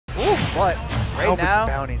But I hope now,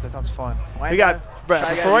 it's bounties. That sounds fun. Right We got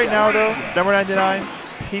now, for right now though. Number 99,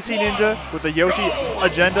 PC Ninja with the Yoshi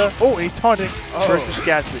agenda. Oh, and he's taunting versus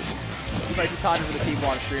Gatsby. He might be taunting for the people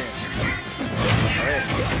on stream. All right.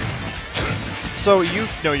 So you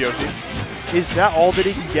know Yoshi. Is that all that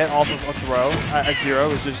he can get off of a throw at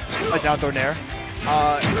 0? Is just a down throw nair?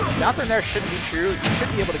 Down throw nair shouldn't be true. You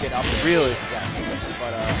should be able to get up there. Really? Yes.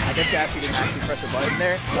 But I guess Gatsby didn't actually press the button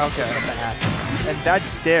there. Okay. That happened. And that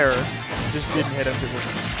dare just didn't hit him because of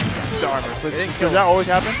the armor. But does that always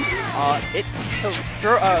happen?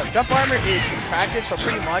 Jump armor is subtractive, so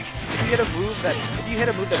pretty much if you hit a move that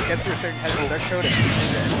gets to a certain threshold and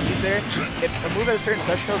he's there, if a move at a certain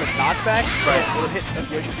threshold of knockback, it'll hit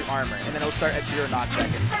Yoshi through armor, and then it'll start at 0 knockback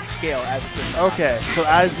and scale as it goes. Okay, so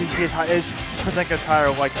as his percent gets higher,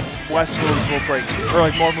 like less moves will break, or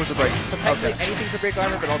like more moves will break. So technically anything can break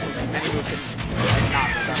armor, but also any move can not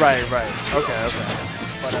break armor. Right. Okay.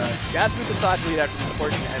 But Gatsby decided to lead after the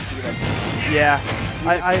fortune SD that. Yeah,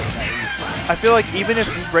 I feel like even if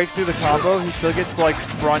he breaks through the combo, he still gets to like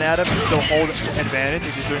run at him and still hold advantage,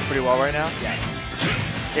 which he's doing pretty well right now. Yes.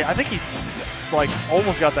 Yeah, I think he like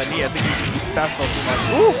almost got that knee. I think he fast fell too much.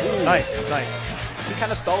 Ooh, nice. He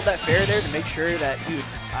kind of stalled that fair there to make sure that he would,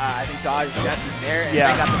 I think, dodge Gatsby's nair, and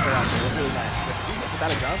then got the fair out there. It was really nice.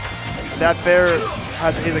 Without a jump. That fair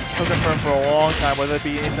is a kill confirm for a long time, whether it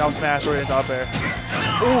be in top smash or in top air.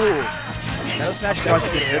 Ooh. Metal smash starts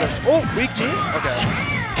to get hit him. Oh, weak knee? Okay.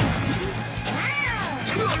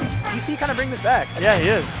 DC kind of bring this back. Yeah, he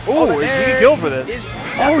is. Ooh, is he build for this?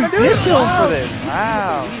 Oh, he did build for this.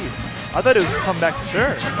 Wow. I thought it was come back for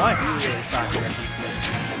sure. Nice.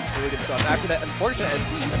 Really good stuff. After that unfortunate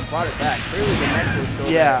SD, he brought it back. Clearly the mental was still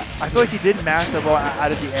there. there. I feel like he didn't mash that ball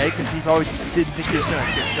out of the egg because he probably didn't think he was going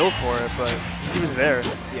to get killed for it, but he was there.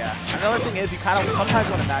 Yeah. Another thing is you kind of sometimes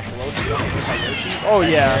want to mash low so you don't get hit by Yoshi. Oh,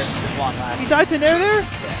 yeah. Long last. He died to nair there?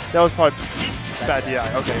 Yeah. That was probably bad DI.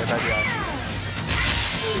 Okay, yeah, bad DI.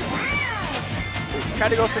 He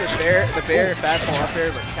tried to go for the bear fastball up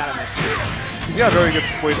there, but he kind of missed it. He's got very good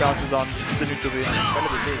wave bounces on the neutral B.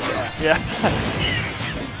 Yeah.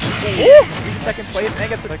 He's in second place and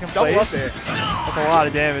gets a double up there. That's a lot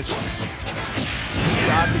of damage.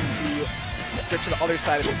 Stopped to get to the other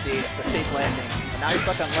side of the stage, the safe landing. And now he's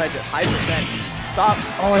stuck on ledge at high percent. Stop.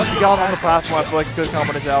 Oh, and he got on the platform. I feel like a good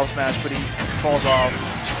combo to Dow smash, but he falls off.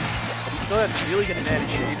 But he still has really good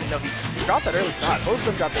advantage here, even though he dropped that early stock. Both of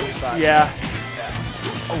them dropped early stock. Yeah.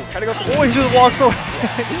 Oh, try to go for the he just walks away.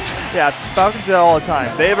 Yeah, Falcons do that all the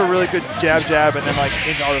time. They have a really good jab, and then like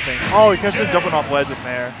into other things. Oh, he catches him jumping off ledge with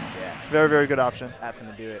Nair. Yeah. Very, very good option. Ask him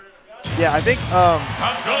to do it. Yeah, I think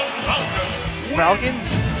Falcons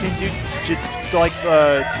can do like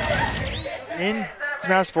in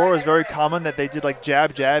Smash 4 it was very common that they did like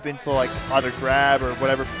jab into like either grab or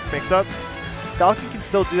whatever mix up. Falcon can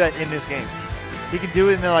still do that in this game. He can do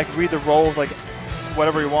it and then like read the roll of like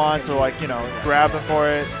whatever he wants, or like, you know, grab them for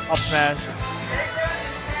it, up smash.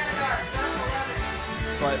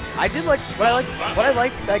 But I did like what I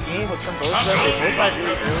liked that game was from both of them. They both died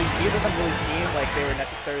really early. Neither of them really seemed like they were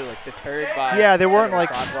necessarily like deterred by. Yeah, they weren't like.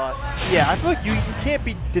 Loss. Yeah, I feel like you can't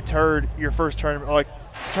be deterred your first tournament, or like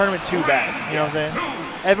tournament 2 back. You know what I'm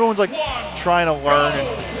saying? Everyone's like trying to learn and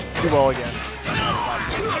do well again.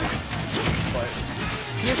 But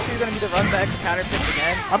PS2 is going to be the run back counter pick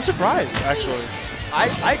again. I'm surprised, actually. I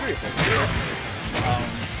agree with it.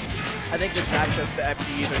 I think this matchup, the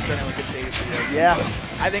FDs are certainly good stages for you. Yeah.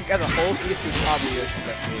 I think as a whole, PS2 is probably the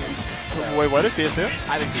best game. So wait, what is PS2?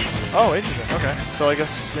 I think PS2. Oh, interesting. Okay. So I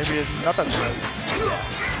guess maybe not that surprising.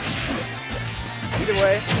 Either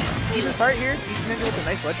way, even start here, he's Ninja with a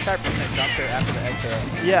nice ledge trap and then jump there after the egg throw.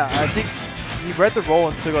 Yeah, I think he read the roll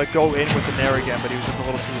and to like go in with the Nair again, but he was just a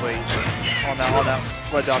little too late on that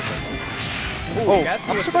ledge option. Ooh,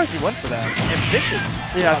 I'm surprised he went for that. Ambitious.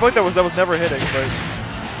 Yeah, I feel like that was never hitting, but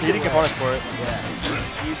he didn't get punished for it. Yeah.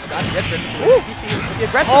 He's got to get aggressive. You see the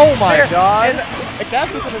aggressive. Oh my god! And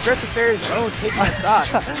Gatsby with an aggressive fair is taking the stock.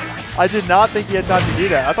 I did not think he had time to do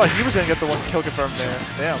that. I thought he was going to get the one kill confirmed there.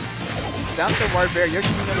 Damn. Down to ward bear, Yoshi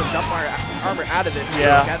being able to jump armor out of it.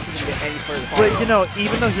 Yeah. So Gatsby doesn't get any further. But you know,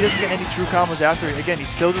 even though he doesn't get any true combos after, again, he's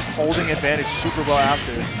still just holding advantage super well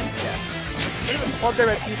after. Yes. Club there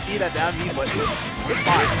at PC that down B, but it's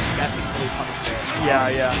fine. Gatsby can really punish there.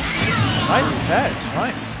 Yeah. Nice catch.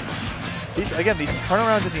 Nice. These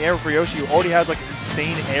turnarounds in the air for Yoshi, who already has like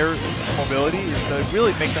insane air mobility, it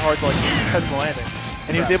really makes it hard to like catch the landing.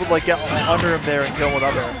 And he was able to like get under him there and kill him with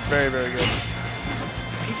up air. Very, very good.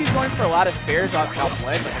 PC's going for a lot of fairs off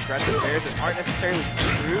ledge, like aggressive fairs that aren't necessarily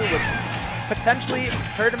true, which potentially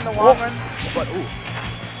hurt him in the long run. But ooh.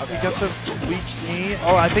 He got the weak knee.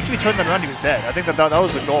 Oh, I think if he turned that around, he was dead. I think that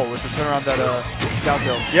was the goal, was to turn around that down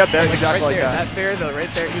tilt. Yep, exactly like that. That fair though, right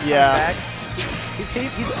there. He's coming back.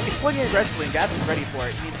 He's swinging aggressively, and Gatsby's ready for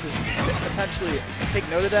it. He needs to potentially take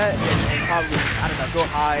note of that and probably, I don't know, go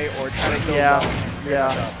high or try to go low.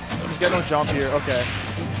 Yeah. He's got no jump here. Okay.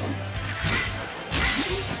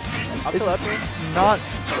 He's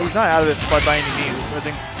not out of it by any means. I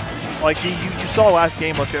think, like you saw last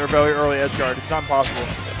game with a very early edge guard. It's not impossible.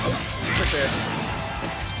 For sure.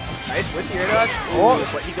 Nice with the air dodge. Oh,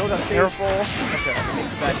 but he goes on stage. Careful. Okay. He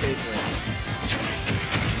makes a bad stage for it.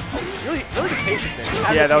 Really good patience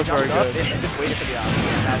there. Yeah, that was very good. And just waited for the option.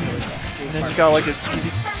 And then just got like an easy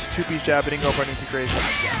two-piece jab, but didn't go for anything too crazy.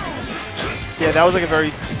 Yeah, that was like a very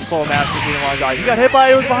slow mash because he didn't want to die. He got hit by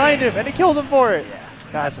it, was behind him, and he killed him for it.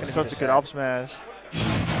 That's such a good up smash.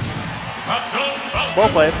 Well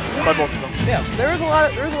played by both of them. Yeah, there was a lot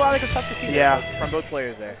of good stuff to see from both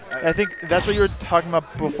players there. I think that's what you were talking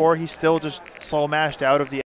about before. He still just slow mashed out of the